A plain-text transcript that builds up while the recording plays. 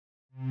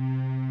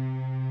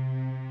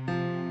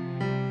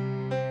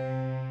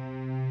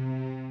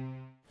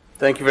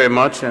Thank you very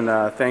much, and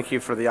thank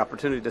you for the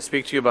opportunity to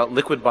speak to you about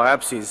liquid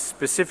biopsies,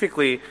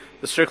 specifically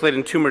the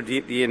circulating tumor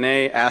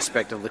DNA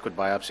aspect of liquid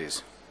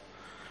biopsies.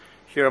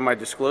 Here are my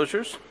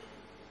disclosures.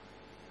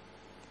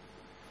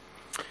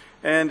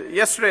 And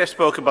yesterday I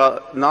spoke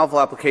about novel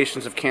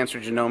applications of cancer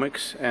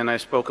genomics, and I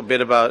spoke a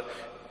bit about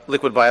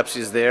liquid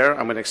biopsies there.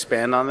 I'm going to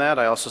expand on that.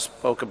 I also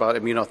spoke about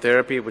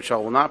immunotherapy, which I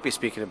will not be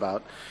speaking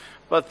about.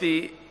 But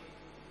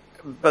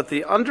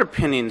the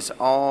underpinnings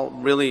all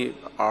really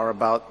are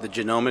about the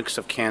genomics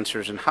of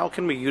cancers and how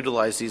can we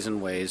utilize these in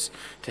ways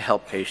to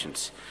help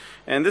patients.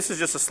 And this is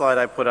just a slide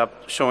I put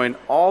up showing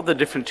all the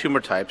different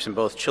tumor types in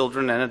both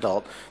children and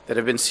adult that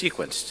have been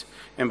sequenced.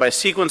 And by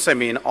sequence, I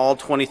mean all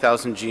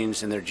 20,000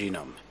 genes in their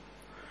genome.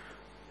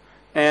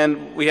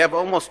 And we have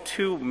almost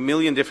 2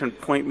 million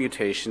different point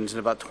mutations in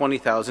about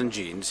 20,000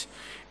 genes,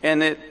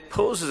 and it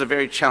poses a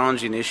very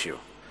challenging issue.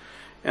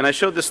 And I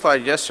showed this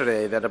slide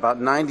yesterday that about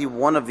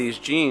 91 of these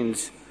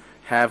genes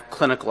have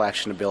clinical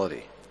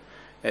actionability,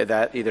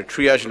 that either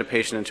triaging a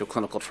patient into a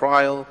clinical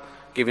trial,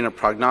 giving a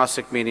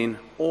prognostic meaning,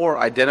 or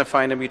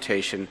identifying a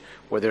mutation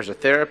where there's a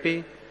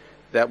therapy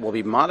that will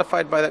be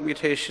modified by that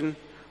mutation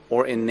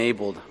or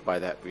enabled by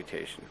that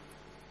mutation.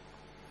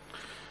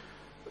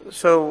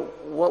 So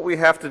what we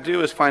have to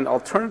do is find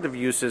alternative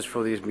uses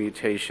for these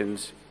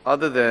mutations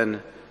other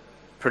than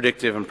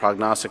predictive and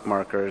prognostic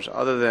markers,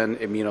 other than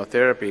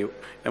immunotherapy.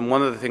 And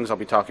one of the things I'll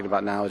be talking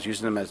about now is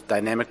using them as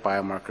dynamic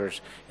biomarkers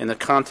in the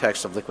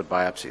context of liquid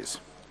biopsies.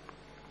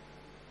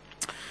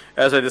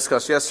 As I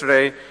discussed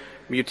yesterday,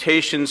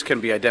 mutations can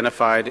be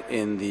identified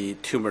in the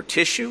tumor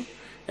tissue,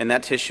 and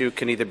that tissue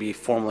can either be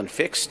formalin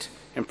fixed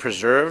and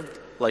preserved,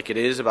 like it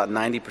is about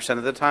 90%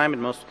 of the time in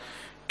most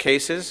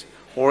cases,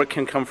 or it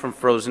can come from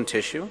frozen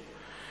tissue.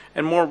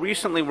 And more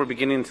recently, we're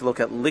beginning to look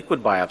at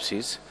liquid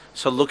biopsies,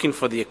 so looking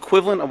for the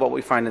equivalent of what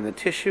we find in the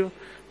tissue,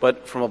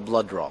 but from a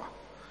blood draw.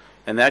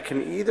 And that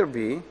can either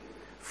be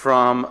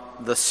from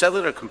the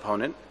cellular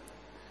component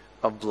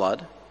of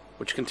blood,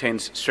 which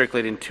contains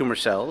circulating tumor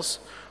cells,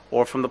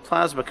 or from the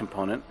plasma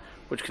component,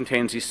 which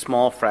contains these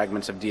small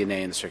fragments of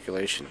DNA in the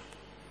circulation.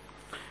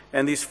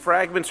 And these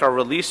fragments are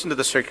released into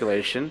the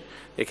circulation.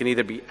 They can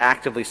either be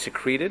actively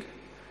secreted,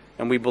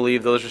 and we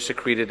believe those are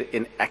secreted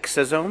in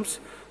exosomes,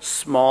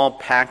 small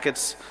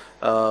packets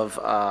of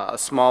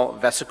small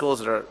vesicles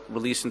that are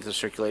released into the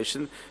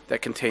circulation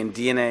that contain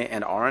DNA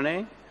and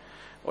RNA,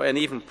 and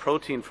even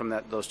protein from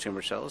those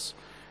tumor cells.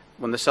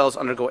 When the cells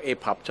undergo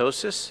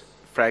apoptosis,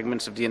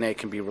 fragments of DNA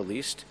can be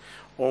released,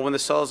 or when the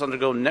cells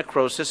undergo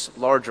necrosis,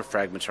 larger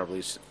fragments are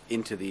released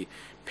into the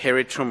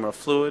peritumoral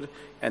fluid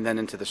and then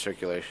into the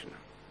circulation.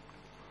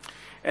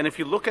 And if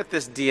you look at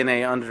this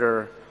DNA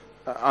under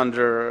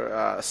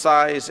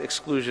size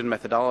exclusion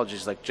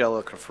methodologies like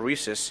gel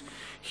electrophoresis,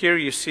 here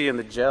you see in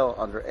the gel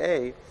under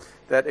A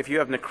that if you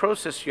have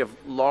necrosis, you have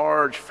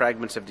large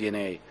fragments of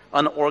DNA,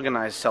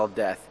 unorganized cell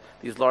death.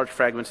 These large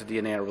fragments of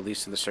DNA are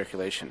released in the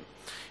circulation.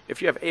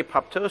 If you have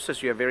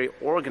apoptosis, you have very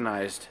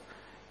organized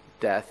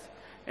death,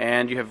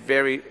 and you have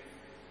very,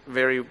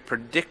 very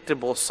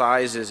predictable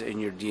sizes in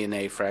your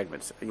DNA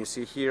fragments. And you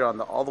see here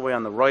all the way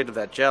on the right of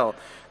that gel,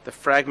 the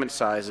fragment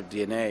size of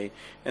DNA,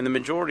 and the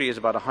majority is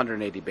about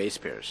 180 base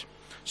pairs.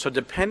 So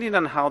depending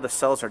on how the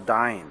cells are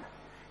dying,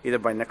 either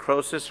by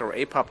necrosis or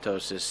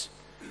apoptosis,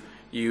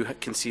 you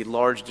can see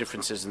large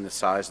differences in the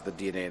size of the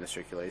DNA in the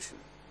circulation.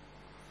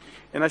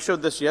 And I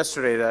showed this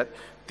yesterday that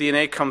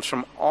DNA comes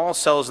from all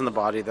cells in the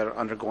body that are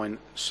undergoing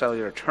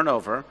cellular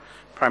turnover,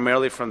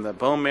 primarily from the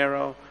bone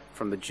marrow,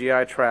 from the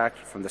GI tract,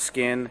 from the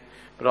skin,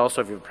 but also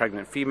if you're a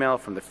pregnant female,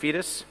 from the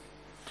fetus,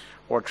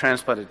 or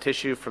transplanted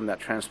tissue from that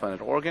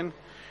transplanted organ.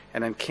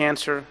 And in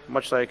cancer,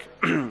 much like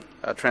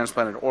a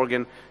transplanted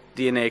organ,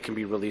 DNA can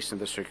be released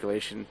into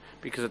circulation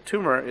because a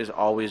tumor is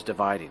always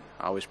dividing,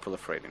 always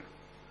proliferating.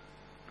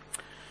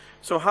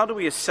 So how do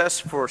we assess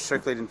for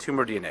circulating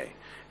tumor DNA?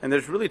 And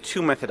there's really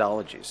two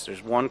methodologies.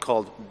 There's one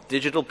called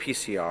digital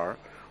PCR,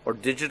 or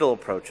digital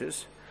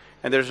approaches,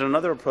 and there's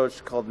another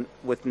approach called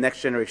with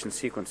next-generation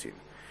sequencing.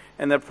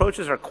 And the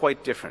approaches are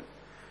quite different.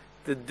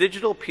 The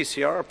digital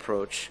PCR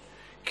approach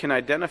can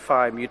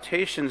identify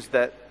mutations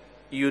that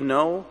you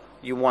know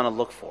you want to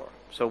look for.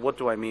 So what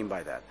do I mean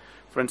by that?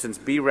 For instance,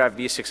 BRAF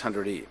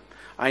V600E.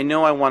 I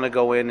know I want to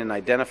go in and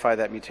identify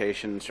that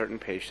mutation in certain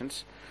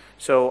patients.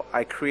 So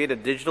I create a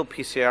digital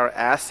PCR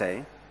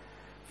assay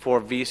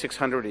for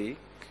V600E,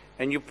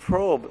 and you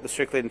probe the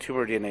circulating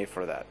tumor DNA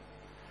for that.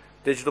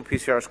 Digital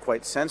PCR is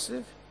quite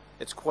sensitive,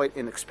 it's quite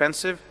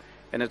inexpensive,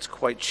 and it's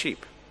quite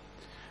cheap.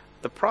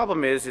 The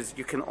problem is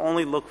you can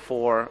only look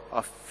for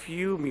a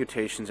few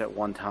mutations at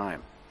one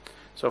time.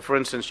 So for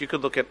instance, you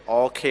could look at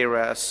all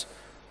KRAS,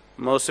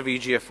 most of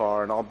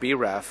EGFR, and all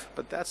BRAF,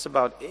 but that's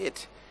about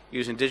it,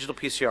 using digital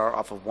PCR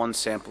off of one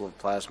sample of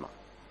plasma.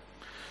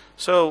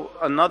 So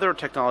another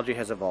technology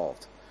has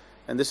evolved,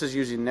 and this is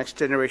using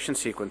next-generation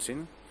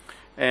sequencing.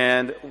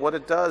 And what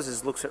it does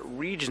is looks at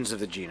regions of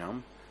the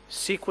genome,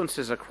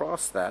 sequences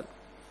across that,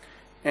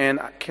 and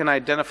can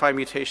identify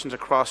mutations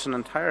across an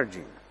entire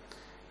gene.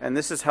 And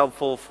this is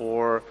helpful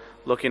for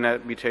looking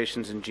at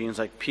mutations in genes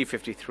like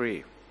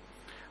P53,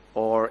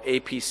 or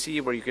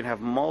APC, where you can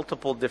have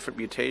multiple different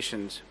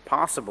mutations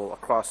possible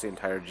across the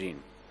entire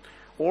gene.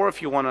 Or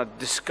if you want to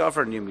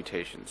discover new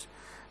mutations,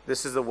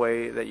 this is a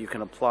way that you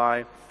can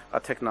apply a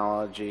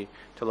technology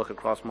to look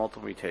across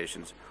multiple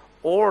mutations.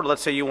 Or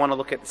let's say you want to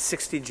look at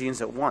 60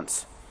 genes at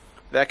once.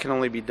 That can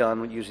only be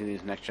done using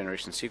these next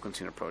generation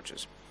sequencing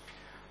approaches.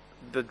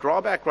 The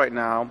drawback right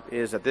now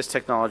is that this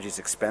technology is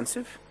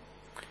expensive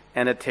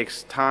and it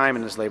takes time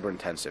and is labor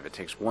intensive. It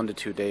takes 1 to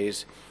 2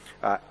 days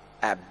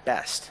at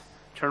best.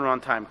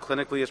 Turnaround time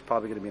clinically is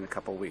probably going to be in a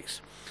couple of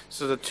weeks.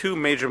 So the two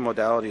major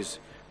modalities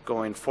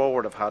going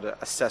forward of how to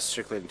assess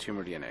circulating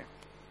tumor DNA.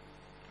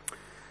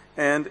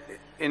 And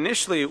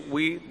initially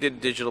we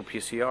did digital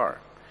PCR.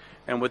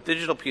 And with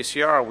digital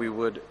PCR we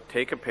would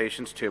take a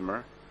patient's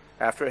tumor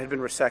after it had been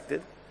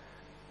resected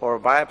or a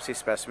biopsy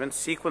specimen,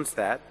 sequence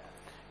that,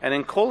 and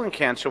in colon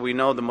cancer we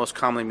know the most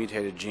commonly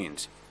mutated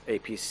genes: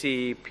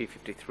 APC,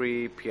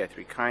 P53,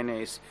 PI3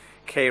 kinase,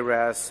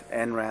 KRAS,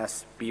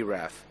 NRAS,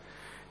 BRAF.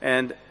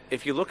 And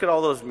if you look at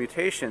all those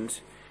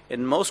mutations,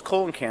 in most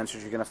colon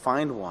cancers you're going to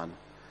find one,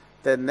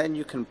 then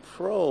you can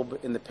probe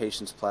in the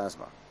patient's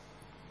plasma.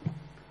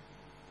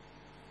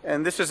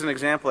 And this is an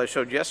example I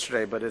showed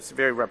yesterday, but it's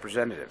very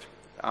representative.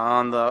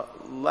 On the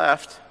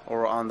left,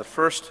 or on the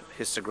first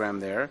histogram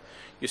there,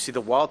 you see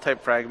the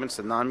wild-type fragments,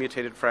 the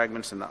non-mutated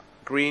fragments in the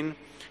green,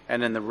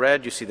 and in the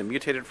red you see the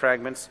mutated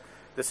fragments.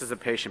 This is a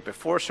patient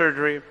before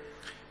surgery.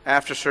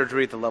 After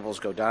surgery, the levels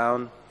go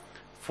down.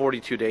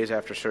 42 days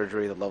after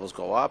surgery, the levels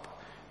go up.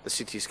 The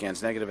CT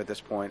scan's negative at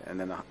this point, and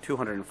then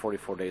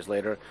 244 days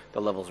later,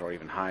 the levels are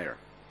even higher.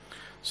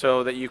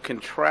 So that you can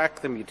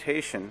track the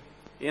mutation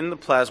in the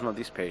plasma of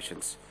these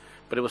patients,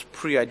 but it was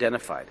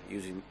pre-identified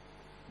using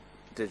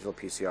digital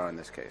PCR in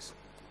this case.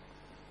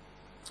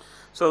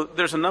 So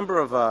there's a number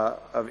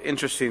of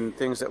interesting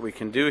things that we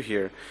can do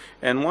here,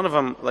 and one of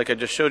them, like I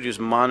just showed you, is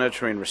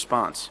monitoring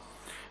response.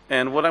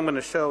 And what I'm going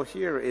to show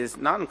here is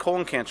not in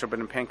colon cancer, but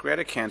in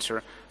pancreatic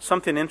cancer,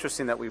 something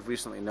interesting that we've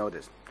recently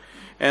noticed.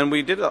 And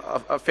we did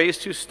a phase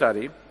 2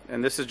 study,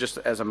 and this is just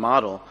as a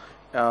model,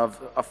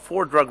 of a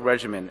 4-drug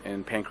regimen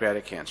in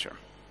pancreatic cancer.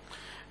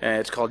 And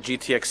it's called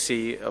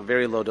GTXC, a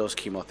very low-dose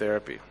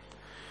chemotherapy.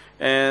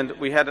 And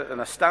we had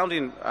an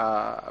astounding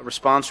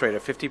response rate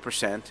of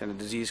 50% and a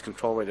disease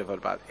control rate of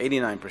about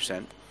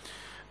 89%.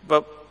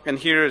 And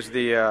here is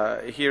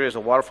a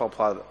waterfall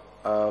plot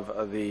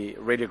of the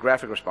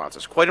radiographic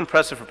responses. Quite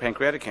impressive for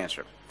pancreatic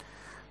cancer.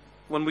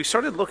 When we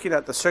started looking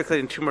at the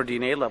circulating tumor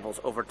DNA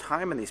levels over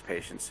time in these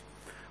patients,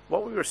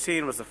 what we were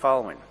seeing was the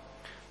following: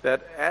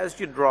 that as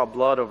you draw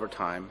blood over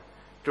time,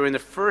 during the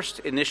first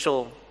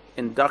initial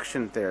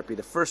induction therapy,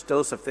 the first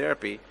dose of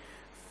therapy,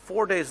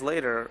 4 days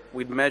later,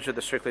 we'd measure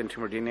the circulating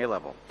tumor DNA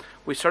level.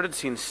 We started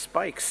seeing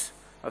spikes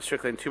of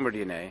circulating tumor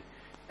DNA,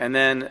 and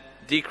then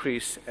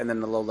decrease, and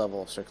then the low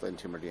level of circulating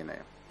tumor DNA,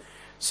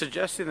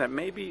 suggesting that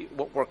maybe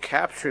what we're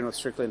capturing with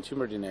circulating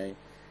tumor DNA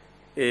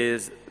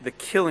is the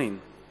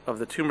killing of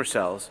the tumor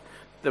cells,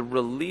 the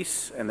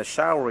release and the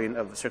showering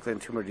of the circulating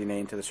tumor DNA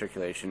into the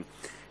circulation,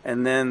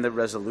 and then the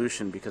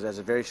resolution, because it has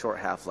a very short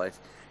half-life,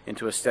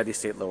 into a steady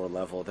state lower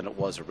level than it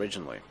was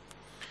originally.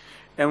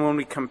 And when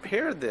we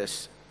compared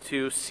this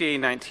to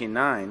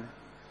CA19-9,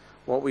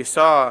 what we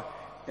saw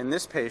in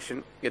this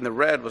patient in the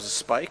red was a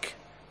spike,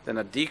 then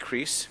a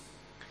decrease.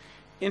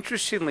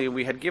 Interestingly,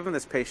 we had given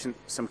this patient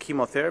some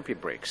chemotherapy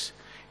breaks,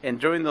 and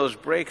during those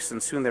breaks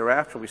and soon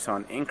thereafter we saw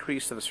an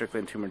increase of the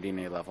circulating tumor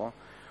DNA level.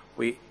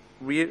 We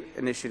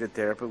reinitiated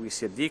therapy, we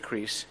see a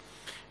decrease,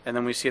 and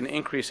then we see an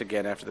increase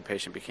again after the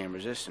patient became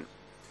resistant.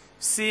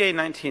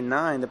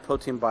 CA19-9, the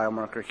protein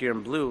biomarker here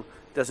in blue,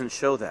 doesn't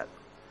show that.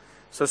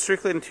 So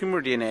circulating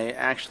tumor DNA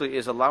actually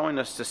is allowing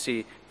us to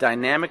see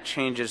dynamic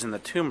changes in the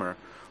tumor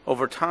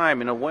over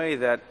time in a way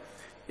that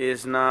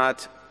is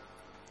not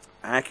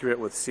accurate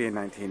with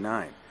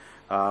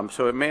CA19-9.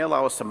 So it may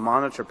allow us to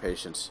monitor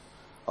patients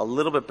a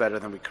little bit better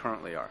than we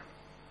currently are.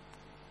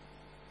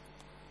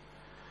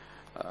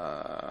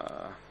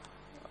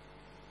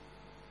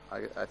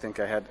 I think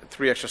I had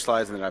 3 extra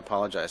slides and then I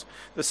apologize.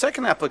 The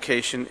second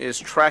application is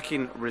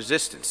tracking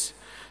resistance.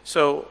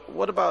 So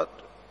what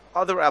about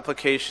other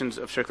applications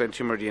of circulating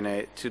tumor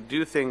DNA to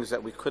do things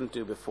that we couldn't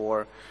do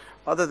before,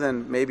 other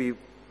than maybe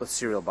with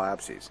serial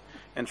biopsies?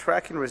 And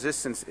tracking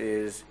resistance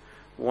is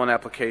one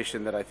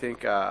application that I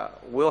think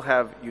will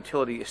have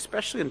utility,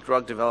 especially in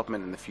drug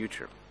development in the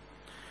future.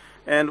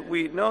 And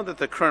we know that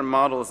the current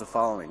model is the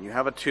following. You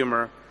have a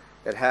tumor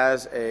that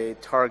has a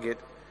target.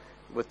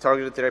 With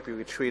targeted therapy,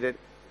 we treat it.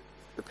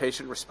 The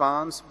patient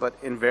responds, but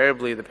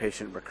invariably the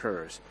patient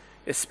recurs,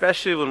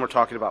 especially when we're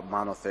talking about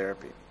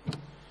monotherapy.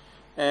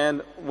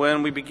 And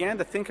when we began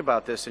to think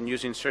about this and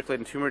using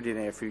circulating tumor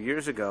DNA a few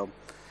years ago,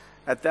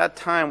 at that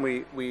time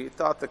we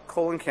thought the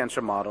colon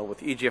cancer model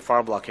with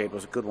EGFR blockade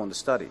was a good one to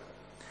study.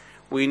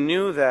 We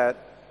knew that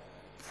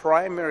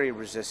primary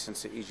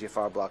resistance to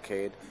EGFR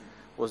blockade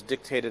was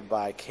dictated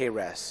by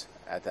KRAS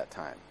at that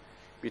time,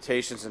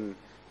 mutations in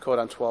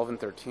codon 12 and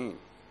 13.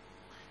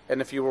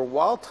 And if you were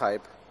wild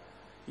type,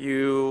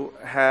 you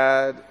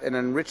had an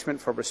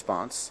enrichment for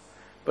response,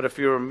 But if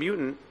you were a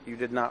mutant, you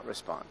did not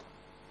respond.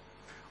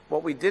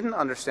 What we didn't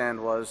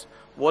understand was,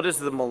 what is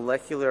the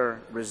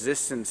molecular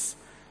resistance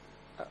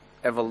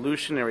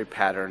evolutionary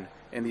pattern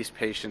in these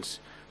patients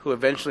who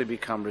eventually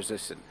become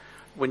resistant?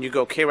 When you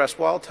go KRAS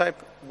wild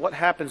type, what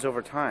happens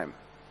over time?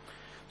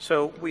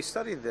 So we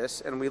studied this,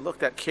 and we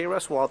looked at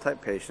KRAS wild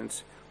type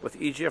patients with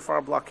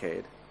EGFR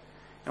blockade,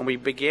 and we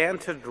began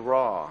to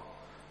draw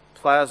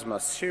plasma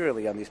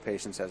serially on these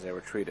patients as they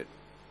were treated.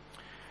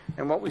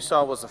 And what we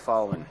saw was the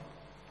following.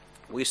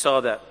 We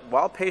saw that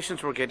while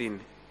patients were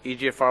getting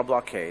EGFR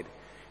blockade,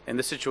 in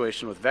this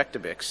situation with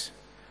Vectibix,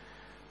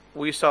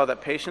 we saw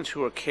that patients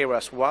who were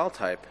KRAS wild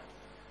type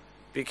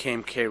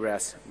became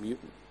KRAS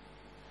mutant.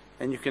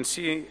 And you can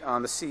see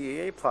on the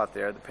CEA plot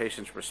there, the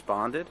patients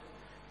responded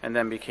and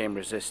then became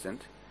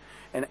resistant.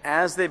 And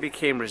as they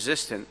became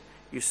resistant,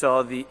 you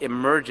saw the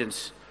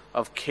emergence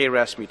of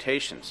KRAS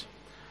mutations.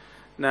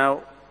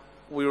 Now,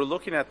 we were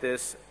looking at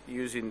this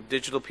using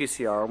digital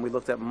PCR, and we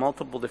looked at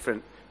multiple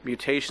different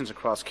mutations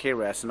across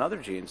KRAS and other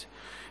genes.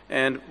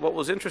 And what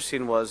was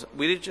interesting was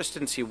we just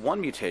didn't see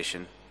one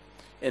mutation.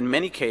 In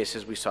many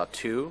cases, we saw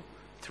 2,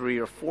 3,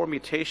 or 4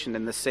 mutations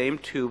in the same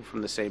tube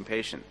from the same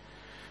patient,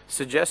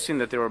 suggesting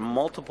that there were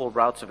multiple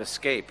routes of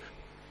escape,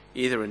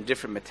 either in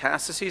different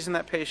metastases in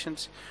that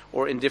patient,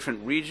 or in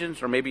different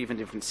regions, or maybe even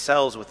different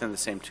cells within the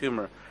same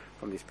tumor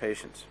from these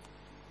patients.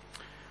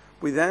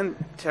 We then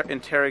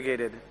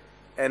interrogated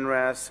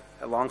NRAS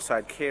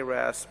alongside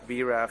KRAS,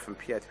 BRAF, and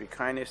PI3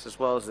 kinase, as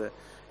well as the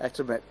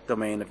ectodomain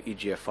domain of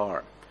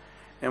EGFR.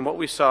 And what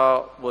we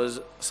saw was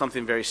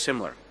something very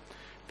similar.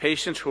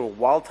 Patients who were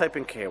wild type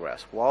in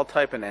KRAS, wild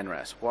type in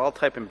NRAS, wild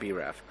type in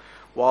BRAF,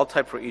 wild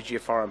type for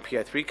EGFR and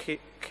PI3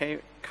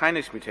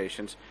 kinase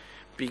mutations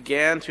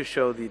began to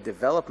show the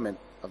development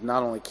of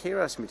not only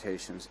KRAS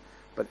mutations,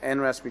 but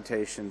NRAS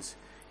mutations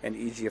and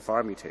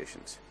EGFR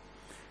mutations.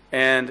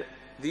 And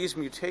these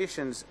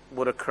mutations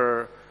would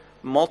occur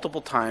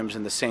multiple times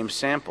in the same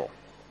sample,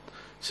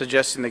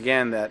 suggesting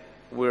again that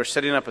we're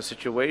setting up a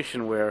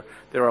situation where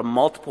there are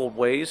multiple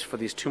ways for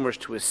these tumors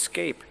to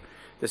escape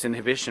this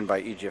inhibition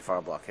by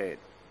EGFR blockade.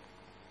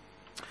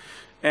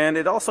 And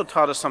it also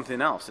taught us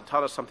something else. It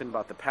taught us something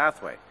about the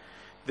pathway.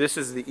 This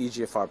is the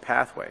EGFR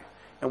pathway.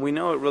 And we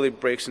know it really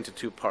breaks into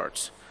 2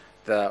 parts,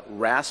 the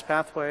RAS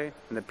pathway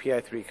and the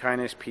PI3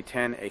 kinase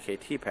P10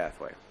 AKT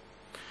pathway.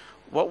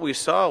 What we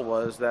saw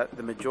was that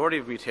the majority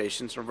of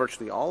mutations, or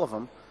virtually all of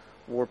them,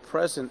 were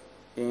present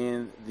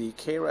in the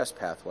KRAS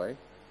pathway,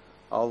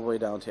 all the way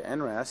down to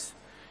NRAS,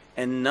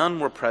 and none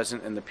were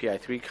present in the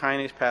PI3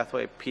 kinase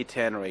pathway,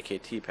 P10, or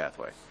AKT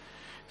pathway.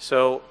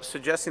 So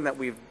suggesting that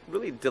we've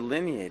really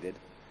delineated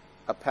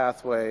a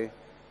pathway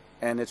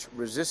and its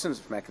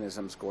resistance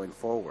mechanisms going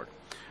forward.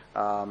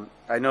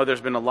 I know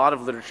there's been a lot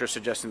of literature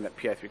suggesting that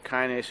PI3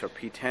 kinase or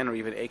P10 or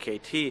even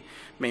AKT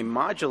may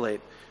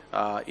modulate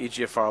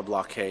EGFR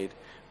blockade,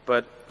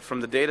 but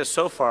from the data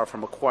so far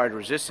from acquired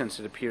resistance,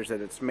 it appears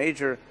that its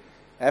major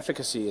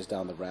efficacy is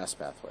down the RAS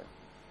pathway.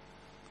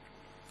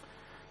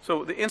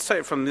 So the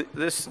insight from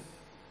this,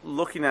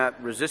 looking at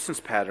resistance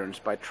patterns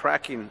by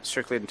tracking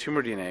circulating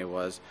tumor DNA,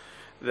 was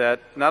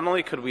that not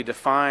only could we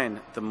define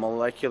the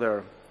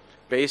molecular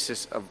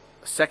basis of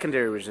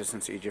secondary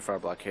resistance to EGFR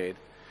blockade,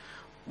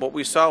 what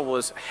we saw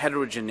was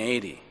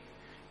heterogeneity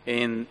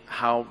in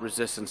how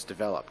resistance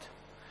developed.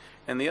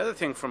 And the other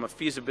thing from a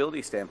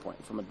feasibility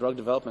standpoint, from a drug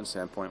development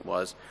standpoint,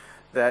 was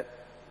that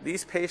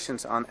these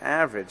patients on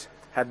average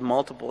had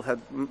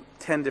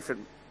 10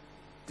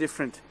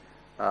 different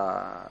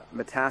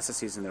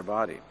metastases in their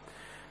body.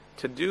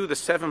 To do the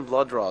 7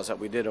 blood draws that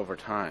we did over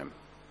time,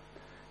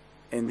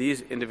 in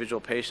these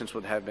individual patients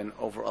would have been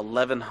over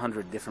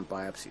 1,100 different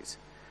biopsies,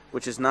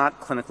 which is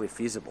not clinically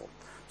feasible.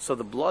 So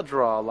the blood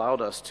draw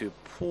allowed us to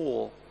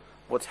pool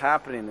what's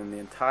happening in the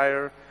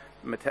entire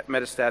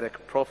metastatic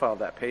profile of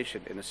that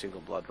patient in a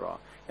single blood draw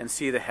and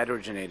see the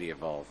heterogeneity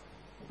evolve.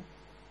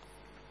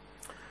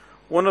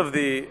 One of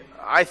the,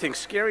 I think,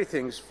 scary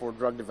things for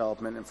drug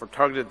development and for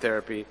targeted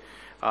therapy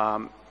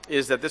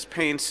is that this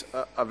paints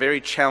a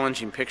very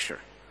challenging picture.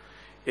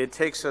 It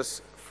takes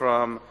us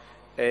from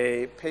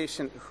a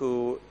patient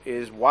who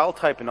is wild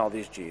type in all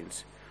these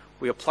genes,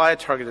 we apply a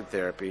targeted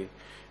therapy,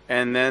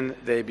 and then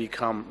they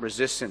become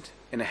resistant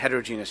in a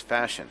heterogeneous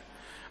fashion.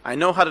 I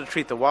know how to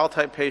treat the wild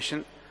type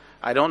patient.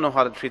 I don't know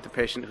how to treat the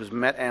patient who's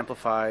MET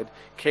amplified,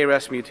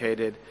 KRAS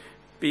mutated,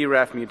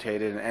 BRAF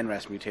mutated, and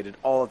NRAS mutated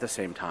all at the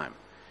same time.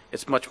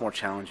 It's much more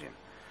challenging.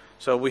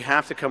 So we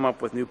have to come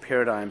up with new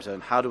paradigms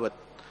on how to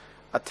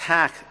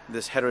attack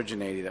this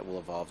heterogeneity that will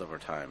evolve over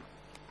time.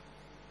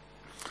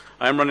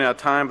 I'm running out of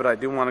time, but I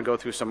do want to go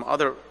through some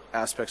other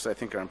aspects that I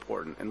think are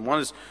important, and one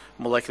is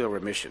molecular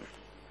remission.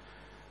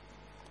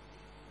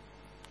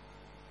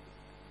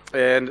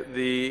 And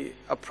the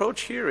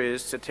approach here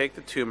is to take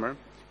the tumor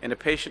in a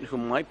patient who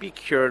might be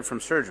cured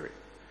from surgery,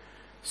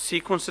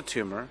 sequence the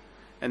tumor,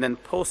 and then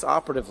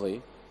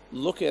post-operatively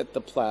look at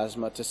the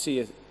plasma to see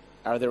if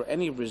are there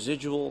any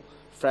residual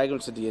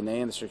fragments of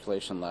DNA in the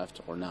circulation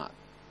left or not.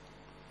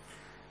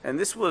 And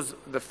this was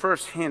the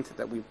first hint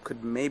that we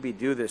could maybe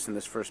do this in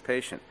this first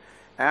patient.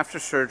 After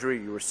surgery,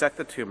 you resect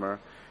the tumor,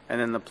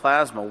 and in the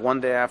plasma,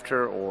 1 day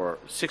after or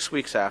 6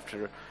 weeks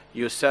after,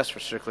 you assess for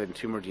circulating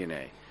tumor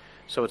DNA.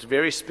 So it's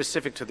very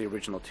specific to the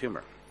original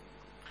tumor.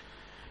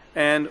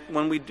 And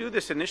when we do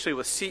this initially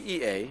with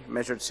CEA,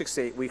 measured 6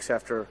 to 8 weeks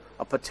after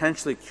a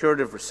potentially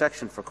curative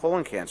resection for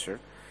colon cancer,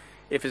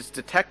 if it's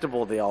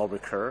detectable, they all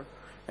recur,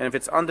 and if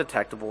it's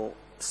undetectable,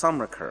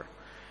 some recur.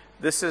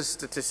 This is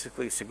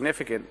statistically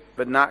significant,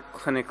 but not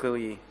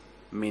clinically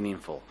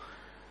meaningful.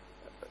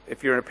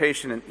 If you're a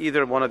patient in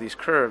either one of these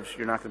curves,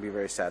 you're not going to be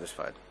very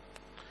satisfied.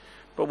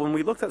 But when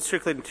we looked at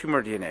circulating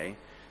tumor DNA,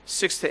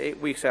 6 to 8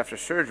 weeks after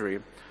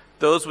surgery,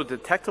 those with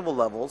detectable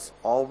levels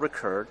all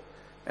recurred,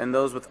 and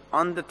those with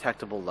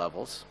undetectable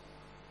levels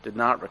did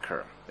not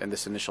recur in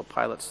this initial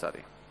pilot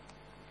study.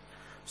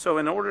 So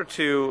in order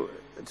to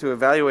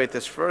evaluate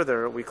this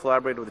further, we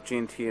collaborated with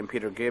Gene T and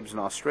Peter Gibbs in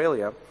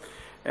Australia,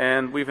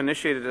 and we've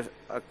initiated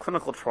a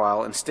clinical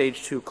trial in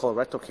stage 2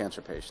 colorectal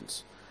cancer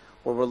patients,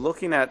 where we're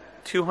looking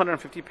at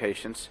 250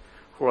 patients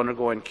who are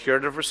undergoing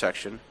curative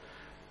resection,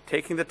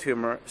 taking the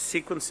tumor,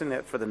 sequencing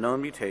it for the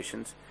known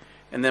mutations,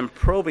 and then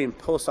probing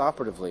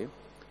postoperatively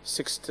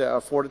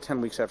 4 to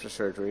 10 weeks after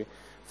surgery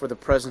for the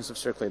presence of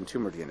circulating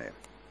tumor DNA.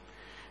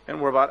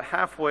 And we're about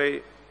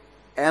halfway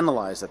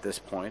analyzed at this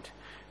point,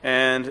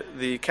 and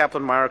the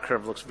Kaplan-Meier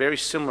curve looks very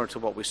similar to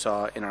what we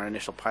saw in our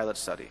initial pilot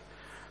study.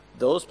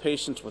 Those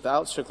patients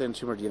without circulating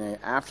tumor DNA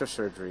after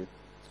surgery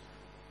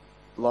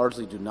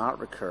largely do not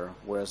recur,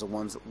 whereas the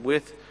ones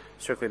with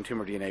circulating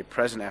tumor DNA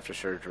present after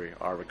surgery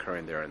are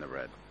recurring there in the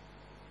red.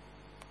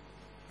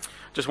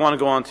 Just want to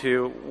go on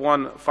to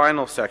one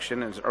final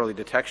section, is early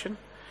detection.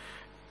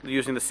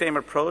 Using the same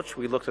approach,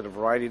 we looked at a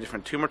variety of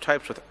different tumor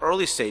types with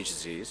early stage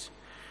disease.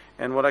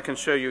 And what I can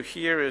show you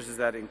here is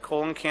that in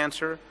colon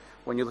cancer,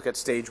 when you look at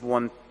stage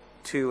 1,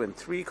 2, and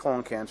 3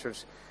 colon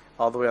cancers,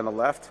 all the way on the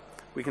left,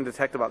 we can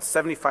detect about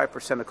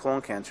 75% of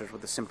colon cancers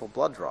with a simple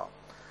blood draw.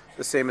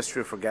 The same is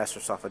true for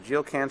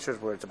gastroesophageal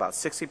cancers, where it's about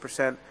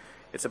 60%.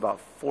 It's about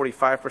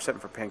 45%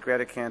 for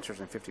pancreatic cancers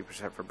and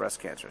 50% for breast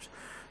cancers.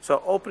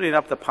 So opening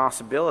up the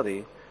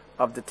possibility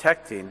of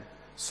detecting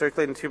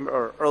circulating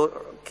tumor or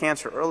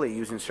cancer early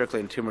using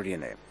circulating tumor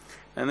DNA.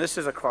 And this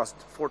is across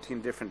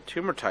 14 different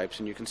tumor types,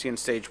 and you can see in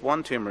stage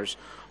 1 tumors,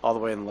 all the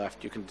way on the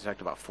left, you can detect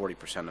about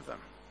 40% of them.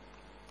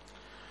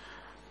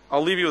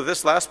 I'll leave you with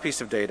this last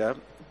piece of data.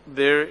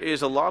 There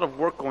is a lot of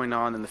work going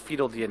on in the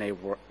fetal DNA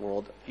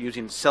world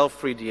using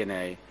cell-free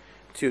DNA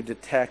to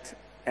detect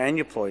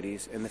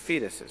aneuploidies in the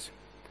fetuses.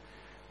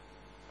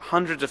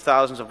 Hundreds of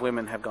thousands of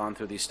women have gone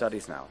through these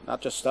studies now.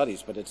 Not just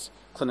studies, but it's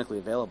clinically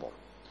available.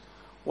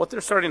 What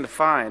they're starting to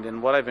find,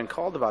 and what I've been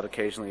called about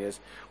occasionally, is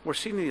we're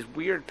seeing these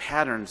weird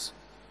patterns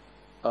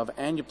of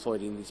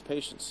aneuploidy in these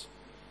patients.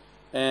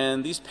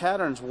 And these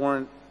patterns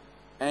weren't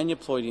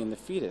aneuploidy in the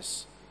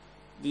fetus.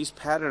 These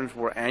patterns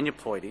were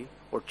aneuploidy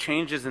or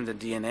changes in the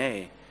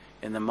DNA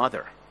in the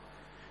mother.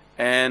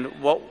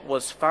 And what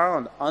was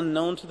found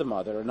unknown to the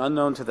mother and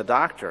unknown to the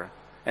doctor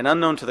and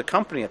unknown to the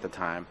company at the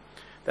time,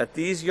 that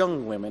these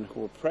young women who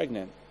were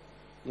pregnant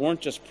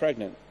weren't just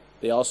pregnant,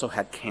 they also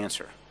had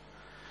cancer.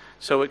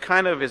 So it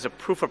kind of is a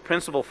proof of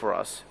principle for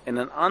us in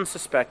an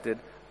unsuspected,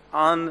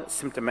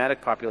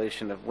 unsymptomatic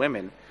population of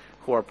women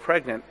who are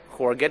pregnant,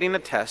 who are getting a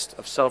test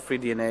of cell-free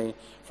DNA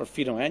for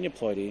fetal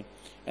aneuploidy,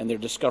 and they're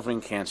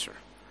discovering cancer.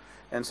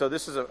 And so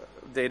this is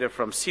data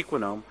from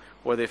Sequenome,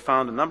 where they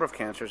found a number of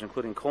cancers,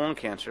 including colon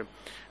cancer,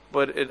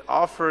 but it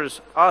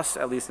offers us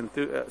at least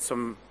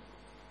some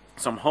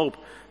hope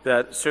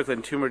that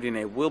circulating tumor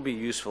DNA will be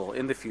useful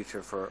in the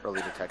future for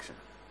early detection.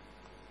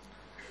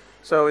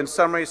 So in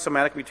summary,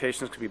 somatic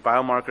mutations could be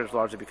biomarkers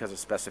largely because of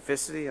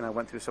specificity, and I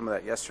went through some of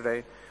that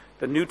yesterday.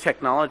 The new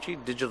technology,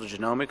 digital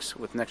genomics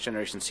with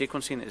next-generation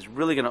sequencing, is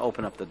really going to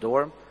open up the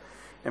door,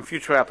 and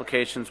future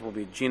applications will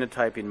be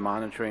genotyping,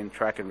 monitoring,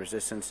 tracking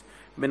resistance,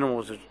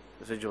 minimal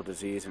residual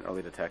disease, and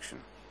early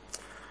detection.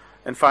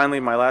 And finally,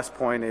 my last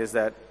point is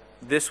that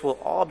this will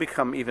all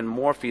become even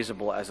more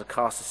feasible as the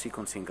cost of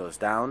sequencing goes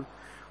down.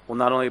 We'll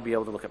not only be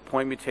able to look at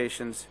point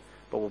mutations,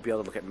 but we'll be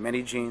able to look at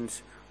many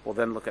genes. We'll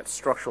then look at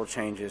structural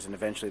changes and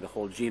eventually the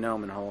whole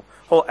genome and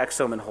whole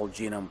exome and whole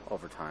genome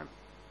over time.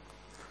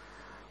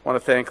 I want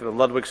to thank the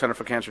Ludwig Center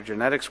for Cancer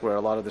Genetics, where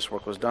a lot of this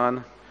work was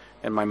done,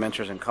 and my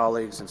mentors and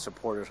colleagues and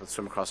supporters with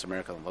Swim Across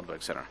America and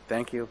Ludwig Center.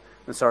 Thank you,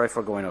 and sorry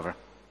for going over.